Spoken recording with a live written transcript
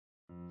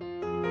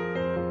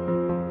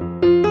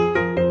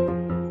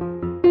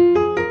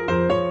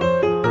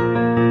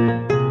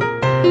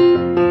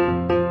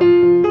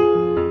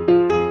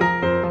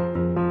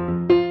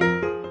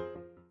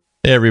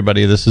Hey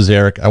everybody, this is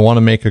Eric. I want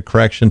to make a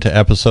correction to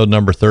episode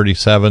number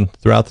 37.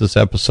 Throughout this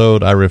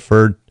episode, I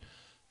referred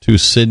to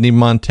Sidney,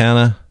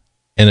 Montana,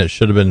 and it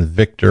should have been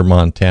Victor,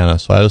 Montana.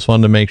 So I just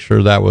wanted to make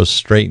sure that was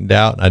straightened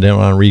out. I didn't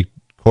want to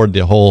record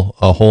a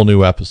whole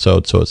new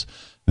episode. So it's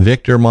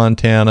Victor,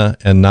 Montana,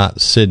 and not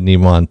Sidney,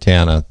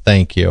 Montana.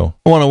 Thank you.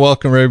 I want to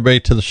welcome everybody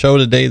to the show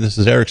today. This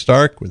is Eric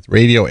Stark with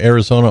Radio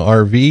Arizona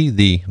RV,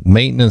 the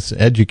maintenance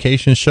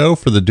education show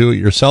for the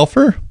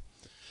do-it-yourselfer.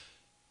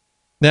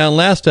 Now, in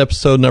last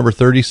episode, number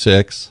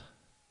 36,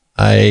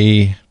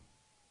 I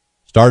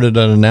started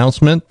an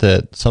announcement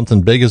that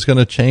something big is going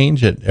to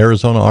change at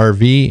Arizona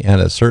RV,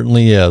 and it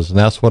certainly is. And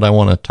that's what I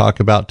want to talk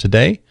about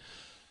today.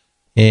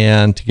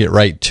 And to get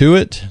right to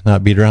it,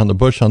 not beat around the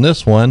bush on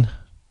this one,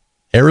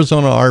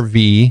 Arizona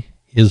RV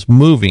is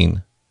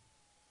moving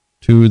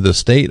to the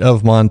state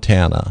of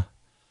Montana.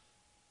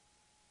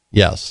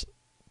 Yes,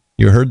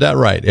 you heard that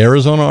right.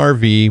 Arizona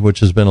RV,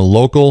 which has been a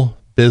local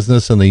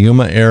business in the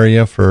Yuma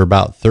area for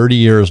about 30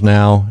 years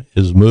now,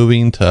 is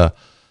moving to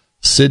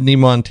Sidney,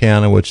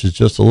 Montana, which is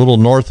just a little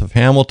north of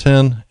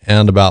Hamilton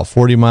and about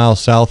 40 miles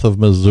south of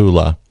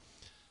Missoula.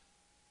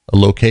 A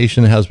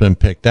location has been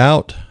picked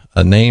out,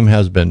 a name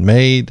has been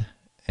made,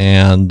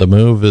 and the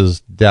move is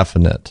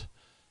definite.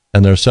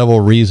 And there are several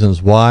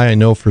reasons why. I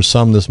know for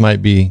some this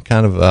might be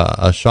kind of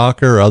a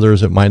shocker,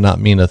 others it might not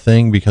mean a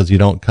thing because you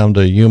don't come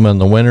to Yuma in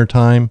the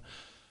wintertime.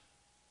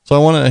 So I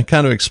want to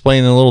kind of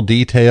explain in a little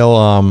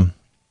detail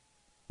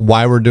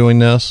why we're doing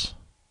this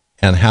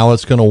and how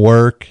it's going to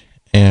work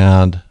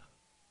and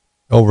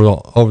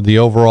over the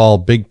overall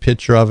big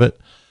picture of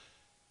it.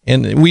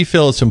 And we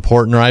feel it's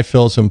important, or I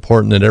feel it's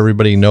important that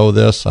everybody know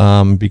this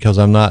because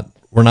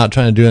we're not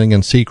trying to do anything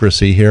in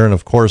secrecy here. And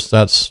of course,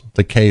 that's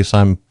the case.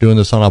 I'm doing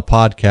this on a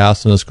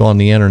podcast and it's going on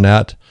the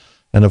internet.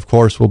 And of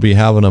course, we'll be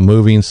having a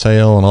moving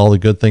sale and all the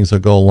good things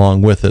that go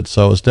along with it.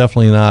 So it's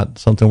definitely not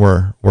something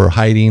we're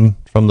hiding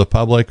from the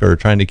public or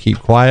trying to keep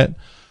quiet.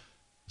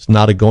 It's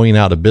not a going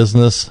out of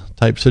business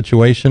type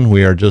situation.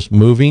 We are just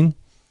moving.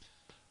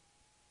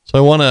 So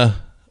I want to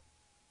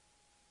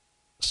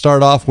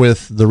start off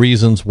with the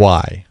reasons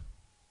why.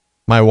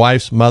 My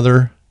wife's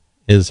mother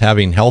is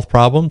having health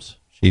problems.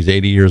 She's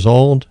 80 years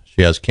old.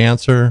 She has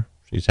cancer.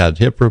 She's had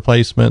hip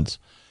replacements.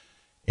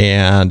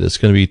 And it's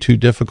going to be too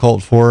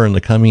difficult for her in the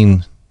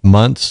coming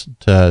months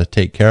to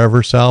take care of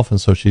herself.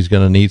 And so she's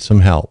going to need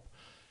some help.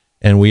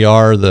 And we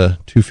are the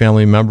two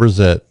family members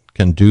that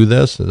can do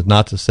this.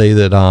 Not to say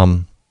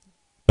that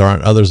there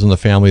aren't others in the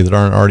family that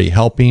aren't already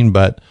helping,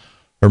 but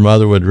her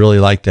mother would really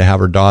like to have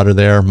her daughter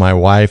there, my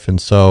wife. And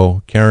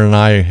so Karen and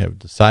I have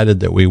decided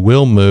that we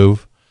will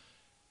move.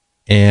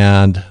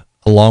 And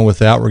along with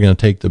that, we're going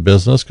to take the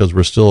business because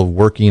we're still of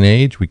working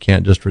age. We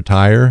can't just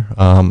retire.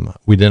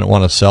 We didn't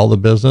want to sell the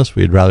business.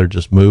 We'd rather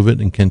just move it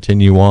and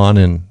continue on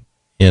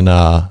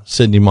in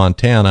Sidney,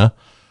 Montana.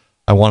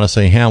 I want to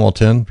say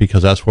Hamilton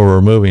because that's where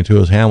we're moving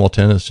to, is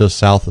Hamilton. It's just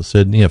south of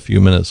Sidney, a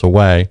few minutes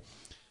away.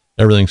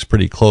 Everything's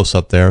pretty close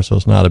up there, so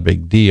it's not a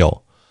big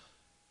deal.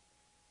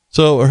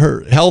 So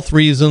her health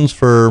reasons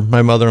for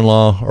my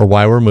mother-in-law are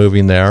why we're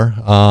moving there.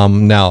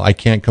 Now, I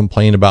can't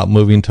complain about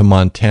moving to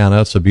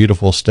Montana. It's a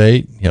beautiful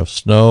state. You have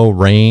snow,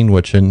 rain,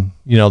 which in,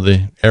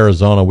 the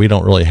Arizona, we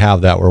don't really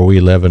have that where we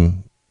live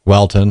in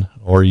Welton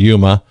or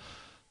Yuma.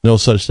 No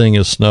such thing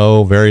as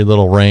snow, very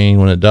little rain.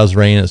 When it does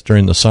rain, it's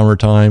during the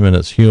summertime, and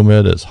it's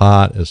humid, it's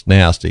hot, it's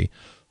nasty.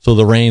 So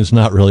the rain's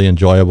not really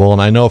enjoyable.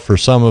 And I know for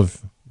some of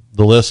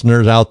the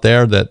listeners out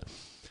there that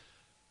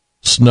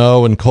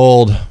snow and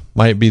cold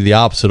might be the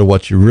opposite of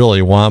what you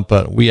really want,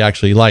 but we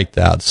actually like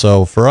that.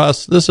 So for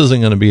us, this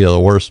isn't going to be the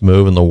worst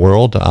move in the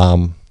world.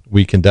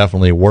 We can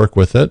definitely work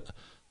with it.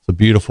 It's a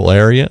beautiful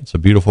area. It's a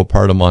beautiful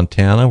part of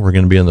Montana. We're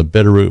going to be in the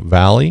Bitterroot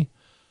Valley,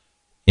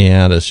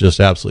 and it's just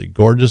absolutely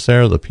gorgeous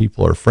there. The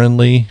people are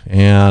friendly,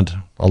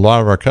 and a lot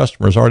of our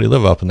customers already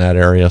live up in that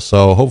area.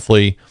 So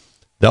hopefully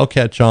they'll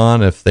catch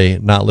on if they're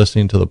not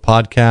listening to the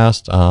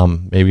podcast.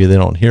 Maybe they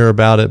don't hear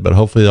about it, but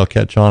hopefully they'll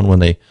catch on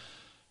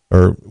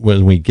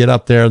when we get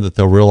up there, that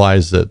they'll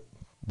realize that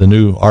the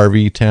new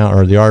RV town,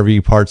 or the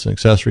RV parts and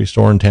accessory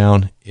store in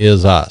town,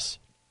 is us.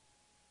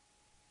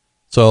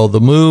 So the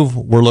move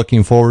we're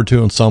looking forward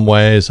to in some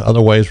ways.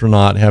 Other ways we're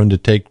not, having to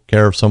take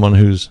care of someone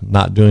who's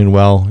not doing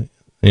well,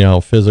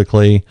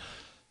 physically,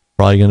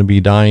 probably going to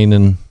be dying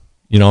in,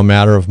 a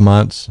matter of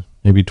months,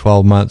 maybe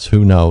 12 months,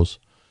 who knows.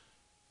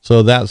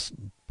 So that's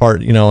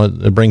part,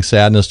 it brings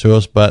sadness to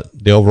us, but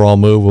the overall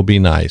move will be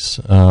nice.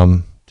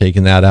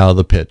 Taking that out of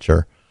the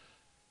picture.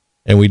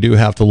 And we do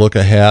have to look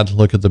ahead,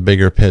 look at the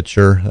bigger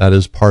picture. That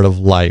is part of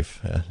life.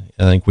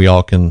 I think we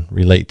all can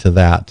relate to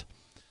that.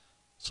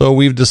 So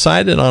we've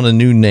decided on a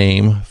new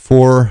name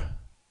for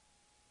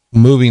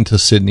moving to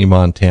Sidney,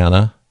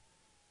 Montana.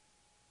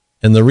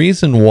 And the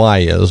reason why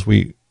is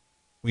we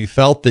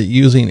felt that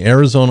using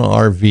Arizona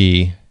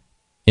RV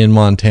in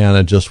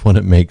Montana just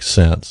wouldn't make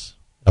sense.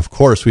 Of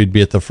course, we'd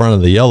be at the front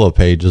of the yellow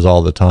pages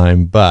all the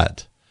time,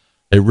 but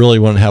it really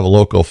wouldn't have a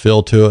local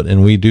feel to it,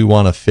 and we do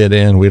want to fit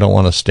in. We don't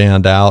want to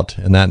stand out,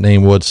 and that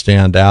name would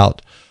stand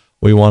out.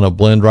 We want to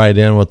blend right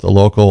in with the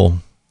local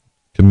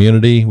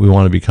community. We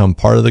want to become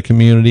part of the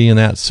community in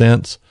that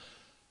sense.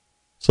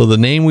 So the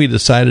name we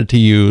decided to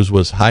use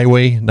was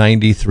Highway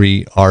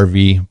 93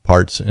 RV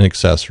Parts and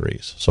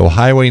Accessories. So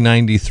Highway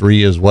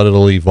 93 is what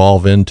it'll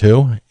evolve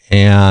into,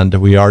 and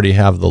we already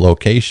have the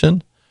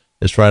location.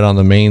 It's right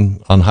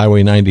on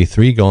Highway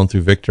 93 going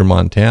through Victor,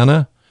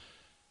 Montana.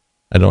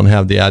 I don't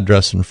have the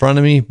address in front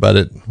of me, but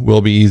it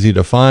will be easy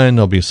to find.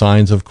 There'll be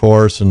signs, of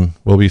course, and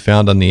will be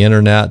found on the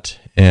internet.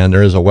 And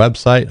there is a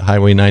website,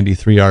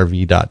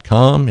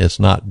 highway93rv.com. It's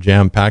not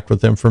jam-packed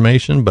with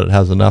information, but it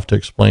has enough to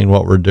explain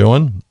what we're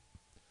doing.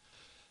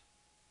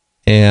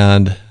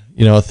 And,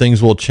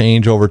 things will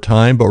change over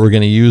time, but we're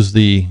going to use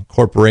the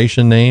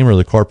corporation name or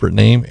the corporate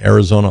name,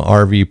 Arizona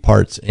RV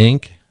Parts,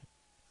 Inc.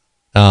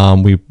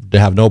 We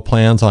have no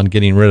plans on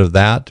getting rid of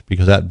that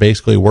because that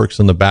basically works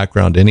in the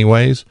background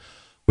anyways.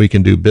 We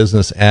can do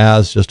business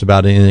as just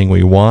about anything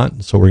we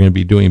want. So we're going to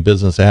be doing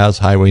business as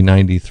Highway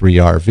 93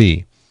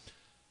 RV.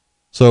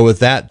 So with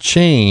that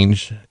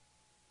change,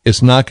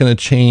 it's not going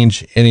to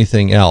change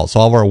anything else.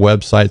 All of our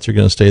websites are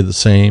going to stay the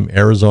same.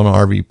 Arizona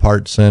RV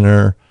Parts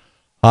Center,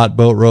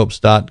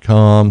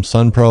 hotboatropes.com,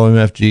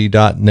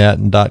 sunpromfg.net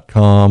and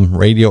 .com,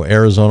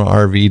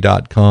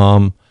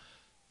 radioarizonarv.com.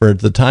 For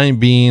the time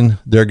being,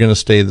 they're going to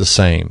stay the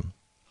same.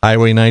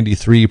 Highway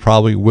 93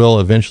 probably will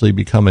eventually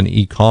become an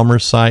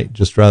e-commerce site,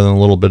 just rather than a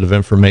little bit of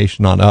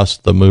information on us,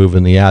 the move,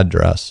 and the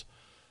address.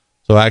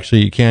 So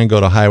actually, you can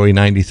go to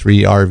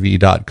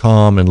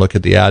highway93rv.com and look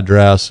at the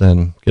address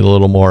and get a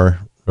little more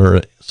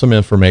or some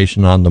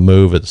information on the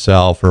move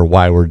itself or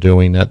why we're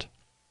doing it.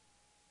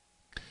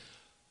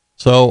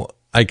 So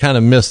I kind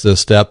of missed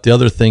this step. The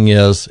other thing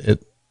is,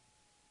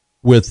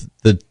 with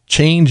the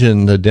change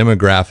in the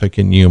demographic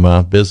in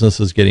Yuma,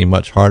 business is getting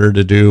much harder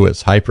to do.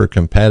 It's hyper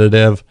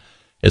competitive.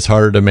 It's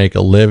harder to make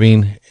a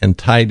living, and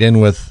tied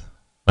in with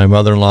my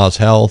mother-in-law's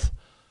health,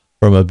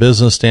 from a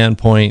business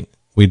standpoint,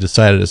 we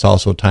decided it's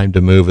also time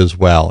to move as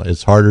well.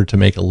 It's harder to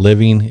make a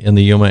living in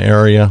the Yuma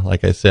area.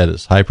 Like I said,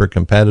 it's hyper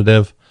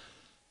competitive.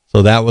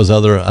 So that was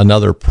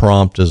another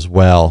prompt as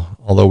well.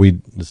 Although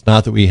it's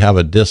not that we have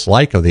a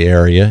dislike of the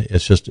area,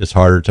 it's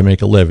harder to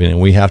make a living,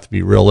 and we have to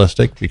be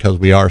realistic because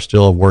we are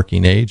still of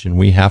working age and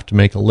we have to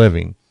make a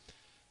living.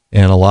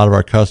 And a lot of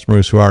our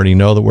customers who already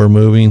know that we're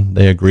moving,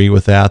 they agree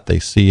with that. They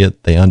see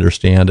it, they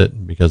understand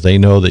it, because they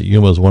know that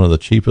Yuma is one of the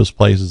cheapest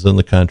places in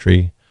the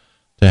country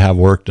to have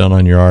work done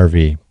on your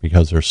RV,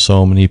 because there's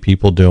so many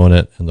people doing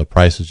it and the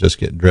prices just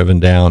get driven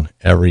down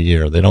every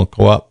year. They don't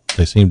go up,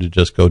 they seem to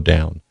just go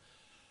down.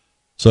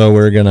 So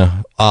we're going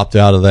to opt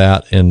out of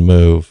that and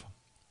move.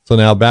 So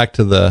now back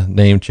to the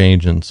name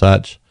change and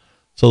such.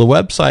 So the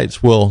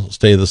websites will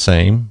stay the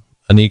same.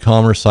 An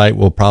e-commerce site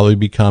will probably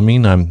be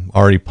coming. I'm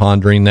already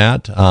pondering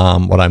that.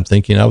 What I'm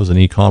thinking of is an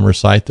e-commerce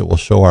site that will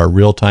show our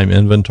real-time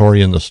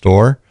inventory in the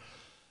store.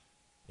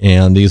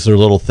 And these are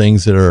little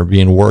things that are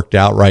being worked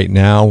out right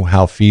now,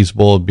 how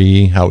feasible it'll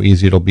be, how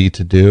easy it'll be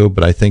to do.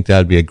 But I think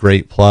that'd be a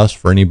great plus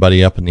for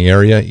anybody up in the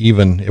area.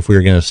 Even if we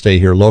were going to stay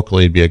here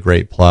locally, it'd be a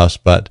great plus.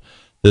 But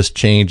this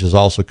change is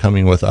also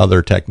coming with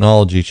other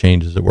technology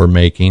changes that we're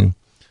making.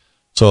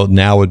 So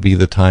now would be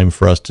the time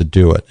for us to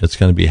do it. It's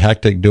going to be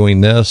hectic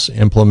doing this,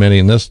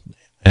 implementing this,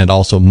 and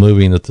also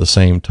moving at the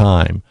same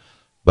time.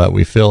 But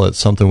we feel it's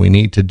something we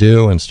need to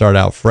do and start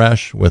out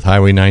fresh with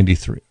Highway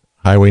 93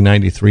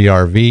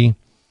 RV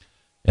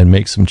and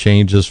make some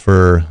changes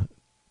for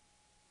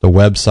the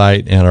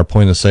website and our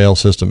point of sale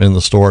system in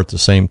the store at the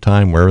same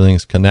time, where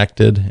everything's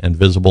connected and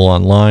visible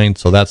online.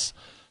 So that's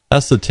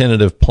the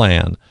tentative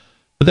plan.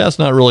 But that's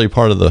not really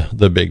part of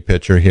the big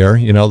picture here.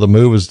 The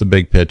move is the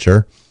big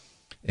picture.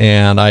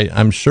 And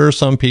I'm sure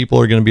some people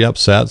are going to be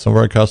upset. Some of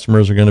our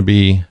customers are going to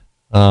be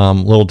a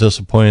little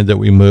disappointed that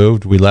we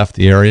moved. We left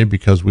the area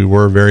because we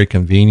were very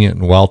convenient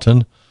in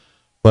Welton.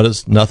 But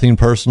it's nothing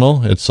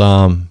personal. It's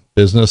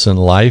business and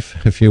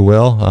life, if you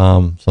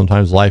will.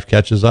 Sometimes life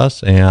catches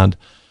us. And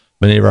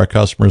many of our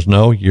customers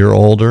know you're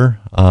older.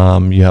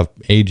 You have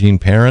aging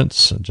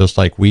parents, just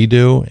like we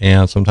do.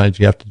 And sometimes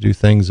you have to do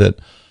things that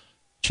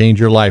change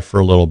your life for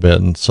a little bit.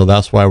 And so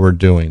that's why we're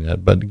doing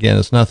it. But again,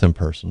 it's nothing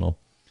personal.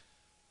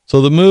 So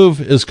the move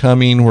is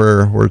coming.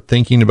 We're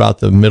thinking about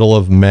the middle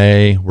of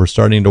May. We're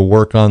starting to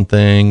work on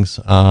things.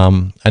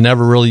 I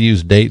never really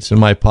use dates in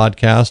my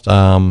podcast.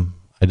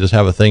 I just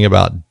have a thing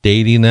about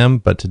dating them,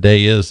 but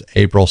today is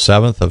April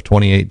 7th of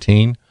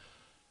 2018.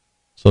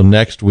 So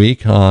next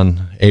week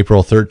on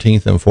April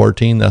 13th and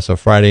 14th, that's a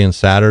Friday and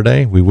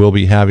Saturday, we will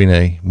be having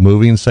a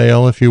moving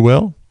sale, if you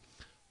will.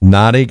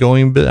 Not a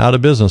going out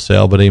of business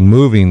sale, but a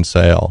moving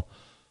sale.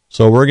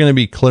 So we're going to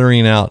be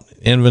clearing out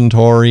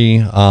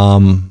inventory,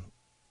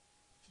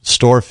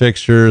 store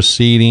fixtures,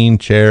 seating,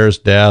 chairs,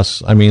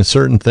 desks. I mean,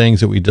 certain things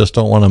that we just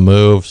don't want to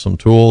move. Some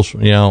tools,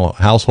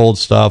 household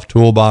stuff,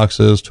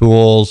 toolboxes,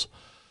 tools,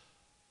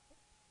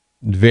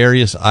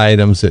 various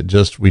items that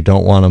just we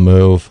don't want to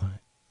move.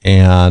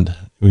 And,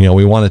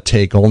 we want to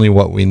take only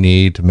what we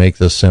need to make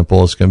this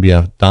simple. It's going to be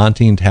a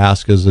daunting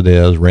task as it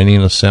is,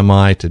 renting a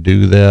semi to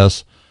do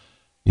this,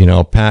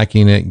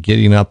 packing it,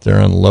 getting up there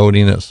and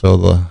loading it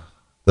so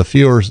the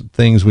fewer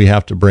things we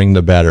have to bring,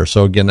 the better.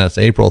 So again, that's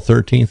April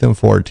 13th and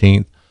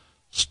 14th,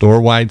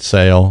 store-wide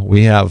sale.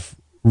 We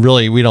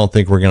don't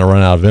think we're going to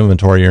run out of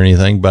inventory or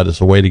anything, but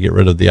it's a way to get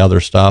rid of the other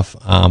stuff.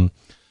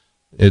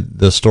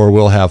 The store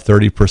will have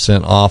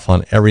 30% off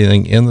on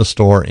everything in the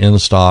store in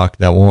stock.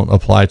 That won't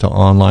apply to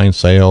online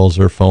sales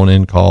or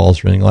phone-in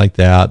calls or anything like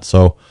that.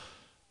 So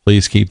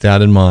please keep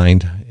that in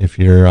mind. If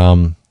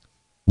you're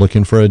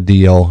looking for a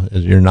deal,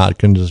 you're not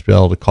going to just be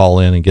able to call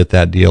in and get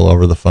that deal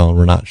over the phone.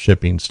 We're not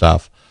shipping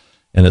stuff,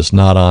 and it's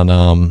not on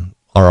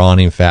our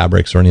awning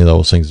fabrics or any of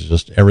those things. It's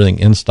just everything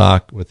in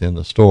stock within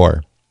the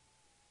store.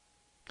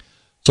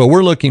 So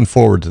we're looking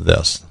forward to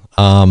this.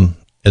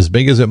 As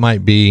big as it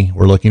might be,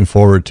 we're looking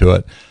forward to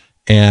it.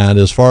 And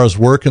as far as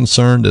we're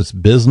concerned, it's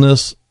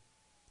business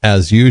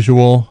as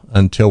usual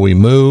until we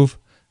move.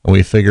 And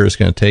we figure it's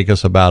going to take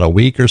us about a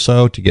week or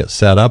so to get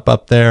set up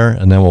there,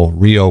 and then we'll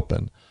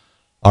reopen.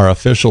 Our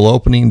official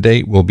opening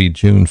date will be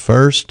June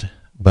 1st,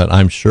 but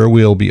I'm sure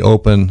we'll be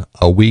open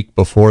a week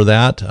before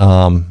that,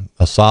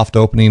 a soft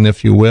opening,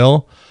 if you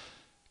will.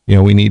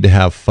 We need to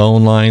have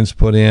phone lines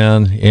put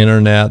in,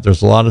 internet.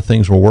 There's a lot of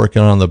things we're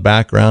working on in the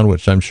background,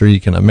 which I'm sure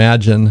you can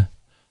imagine.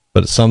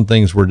 But some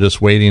things we're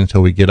just waiting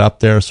until we get up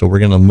there. So we're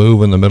going to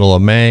move in the middle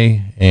of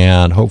May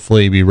and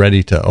hopefully be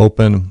ready to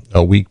open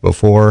a week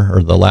before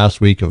or the last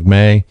week of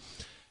May,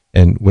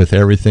 and with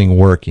everything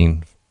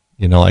working.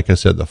 Like I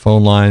said, the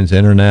phone lines,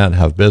 internet,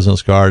 have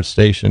business cards,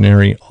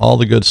 stationery, all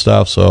the good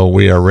stuff. So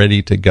we are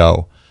ready to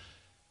go.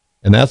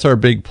 And that's our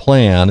big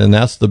plan. And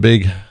that's the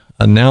big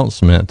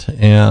announcement.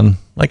 And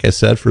like I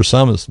said, for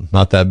some, it's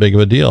not that big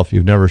of a deal. If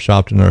you've never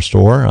shopped in our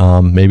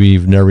store, maybe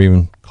you've never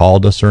even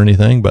called us or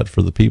anything, but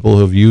for the people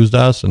who have used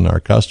us and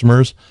our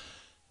customers,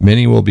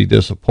 many will be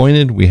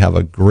disappointed. We have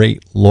a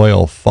great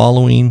loyal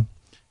following,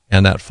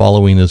 and that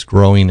following is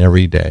growing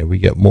every day. We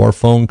get more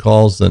phone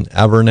calls than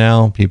ever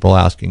now, people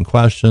asking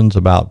questions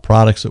about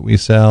products that we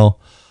sell,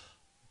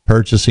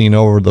 purchasing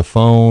over the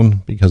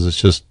phone, because it's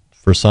just,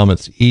 for some,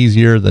 it's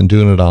easier than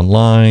doing it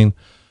online,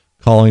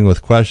 calling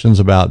with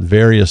questions about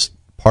various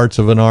parts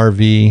of an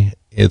RV.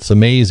 It's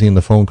amazing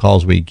the phone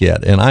calls we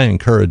get, and I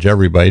encourage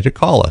everybody to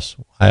call us.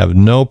 I have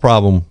no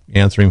problem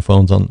answering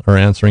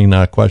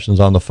answering questions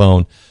on the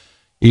phone.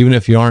 Even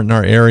if you aren't in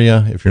our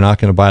area, if you're not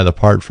going to buy the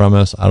part from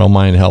us, I don't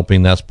mind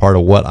helping. That's part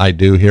of what I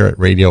do here at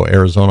Radio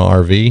Arizona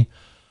RV,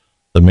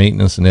 the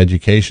maintenance and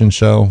education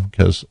show,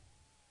 because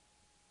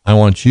I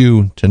want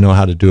you to know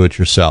how to do it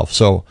yourself.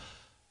 So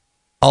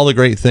all the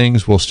great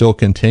things will still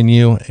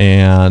continue,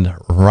 and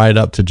right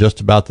up to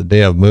just about the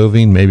day of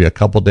moving, maybe a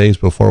couple days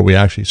before we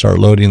actually start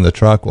loading the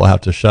truck, we'll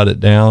have to shut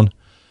it down.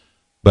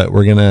 But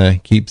we're going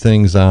to keep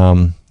things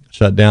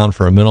shut down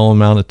for a minimal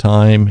amount of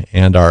time.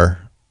 And our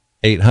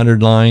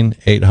 800 line,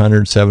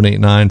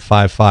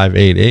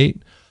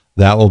 800-789-5588,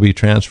 that will be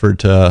transferred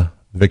to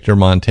Victor,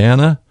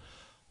 Montana.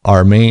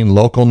 Our main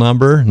local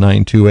number,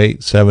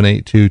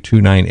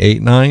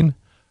 928-782-2989,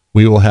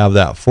 we will have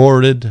that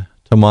forwarded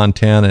to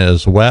Montana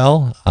as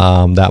well.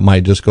 That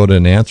might just go to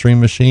an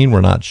answering machine.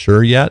 We're not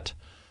sure yet,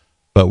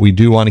 but we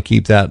do want to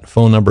keep that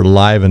phone number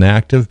live and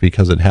active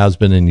because it has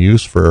been in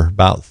use for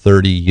about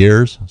 30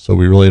 years. So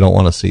we really don't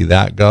want to see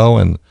that go.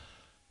 And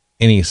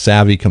any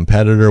savvy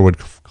competitor would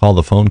call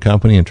the phone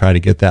company and try to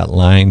get that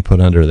line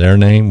put under their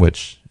name,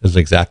 which is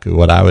exactly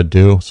what I would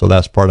do. So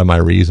that's part of my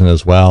reason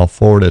as well.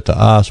 Forward it to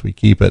us. We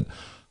keep it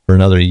for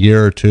another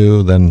year or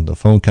two, then the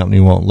phone company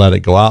won't let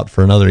it go out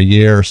for another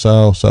year or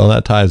so. So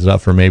that ties it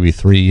up for maybe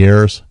 3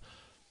 years.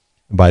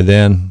 By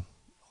then,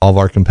 all of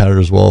our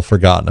competitors will have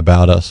forgotten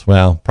about us.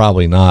 Well,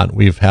 probably not.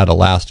 We've had a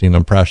lasting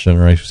impression,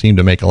 or I seem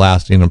to make a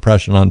lasting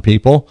impression on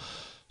people,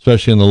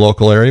 especially in the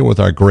local area, with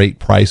our great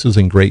prices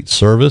and great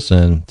service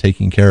and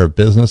taking care of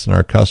business and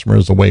our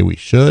customers the way we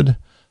should,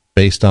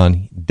 based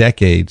on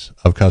decades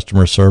of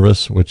customer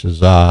service, which has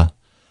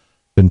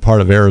been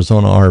part of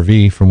Arizona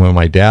RV from when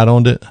my dad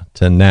owned it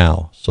to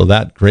now. So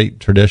that great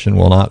tradition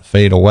will not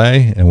fade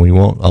away, and we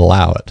won't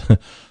allow it.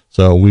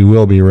 So we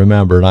will be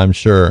remembered, I'm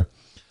sure.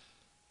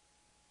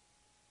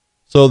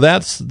 So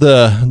that's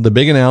the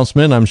big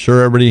announcement. I'm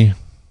sure everybody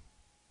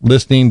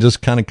listening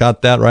just kind of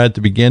got that right at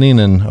the beginning,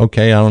 and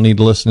okay, I don't need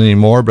to listen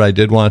anymore, but I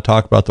did want to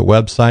talk about the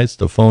websites,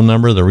 the phone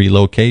number, the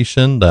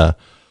relocation, the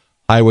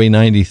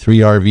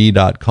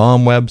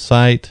highway93rv.com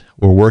website.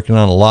 We're working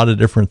on a lot of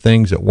different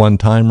things at one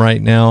time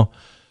right now.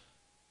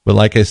 But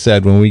like I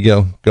said, when we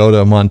go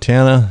to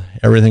Montana,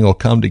 everything will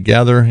come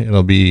together.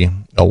 It'll be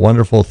a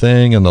wonderful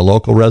thing, and the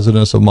local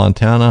residents of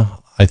Montana,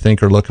 I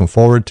think, are looking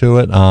forward to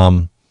it.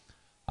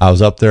 I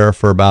was up there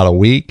for about a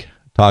week,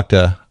 talked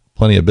to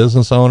plenty of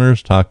business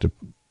owners, talked to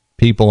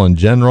people in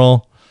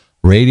general,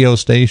 radio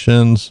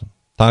stations,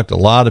 talked to a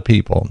lot of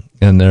people,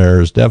 and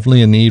there's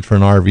definitely a need for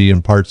an RV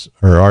and parts,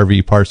 or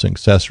RV parts and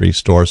accessories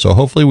store. So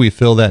hopefully we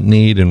fill that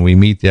need and we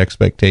meet the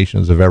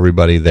expectations of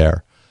everybody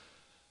there.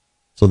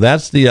 So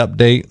that's the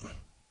update.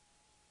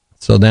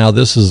 So now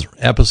this is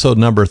episode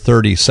number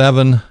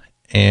 37,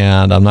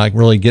 and I'm not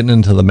really getting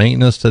into the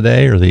maintenance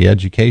today or the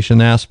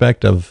education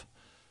aspect of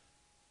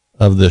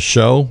of this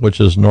show, which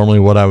is normally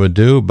what I would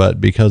do, but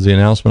because the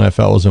announcement I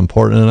felt was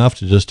important enough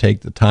to just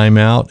take the time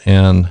out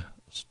and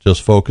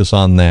just focus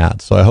on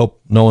that. So I hope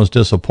no one's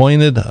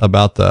disappointed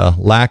about the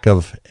lack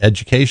of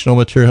educational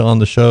material on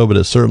the show, but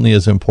it certainly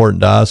is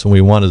important to us, and we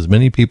want as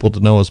many people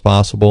to know as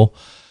possible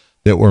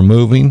that we're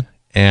moving,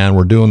 and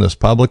we're doing this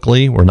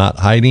publicly. We're not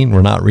hiding.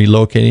 We're not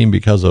relocating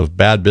because of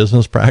bad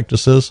business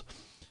practices.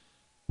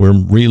 We're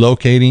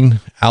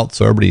relocating out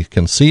so everybody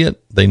can see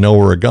it. They know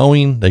where we're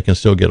going. They can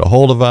still get a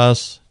hold of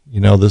us.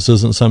 This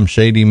isn't some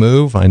shady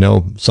move. I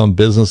know some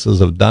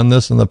businesses have done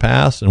this in the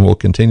past and will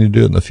continue to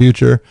do it in the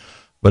future,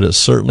 but it's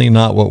certainly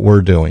not what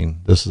we're doing.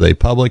 This is a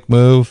public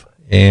move,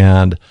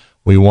 and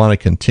we want to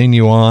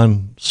continue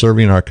on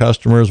serving our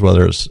customers,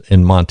 whether it's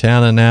in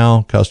Montana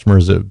now,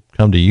 customers that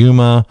come to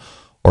Yuma,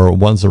 or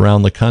ones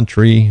around the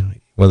country,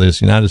 whether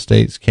it's United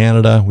States,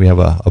 Canada. We have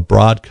a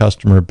broad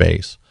customer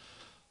base.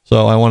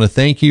 So I want to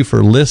thank you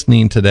for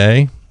listening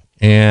today,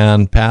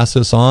 and pass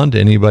this on to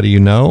anybody you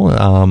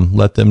know.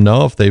 Let them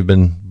know if they've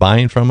been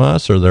buying from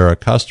us or they're a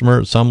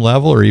customer at some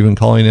level, or even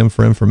calling in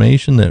for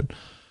information, that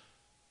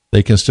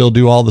they can still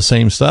do all the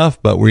same stuff,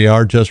 but we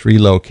are just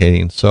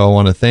relocating. So I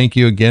want to thank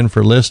you again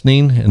for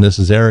listening. And this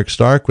is Eric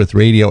Stark with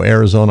Radio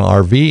Arizona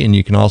RV. And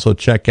you can also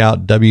check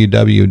out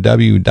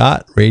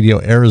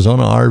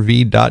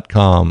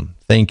www.radioarizonarv.com.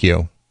 Thank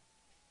you.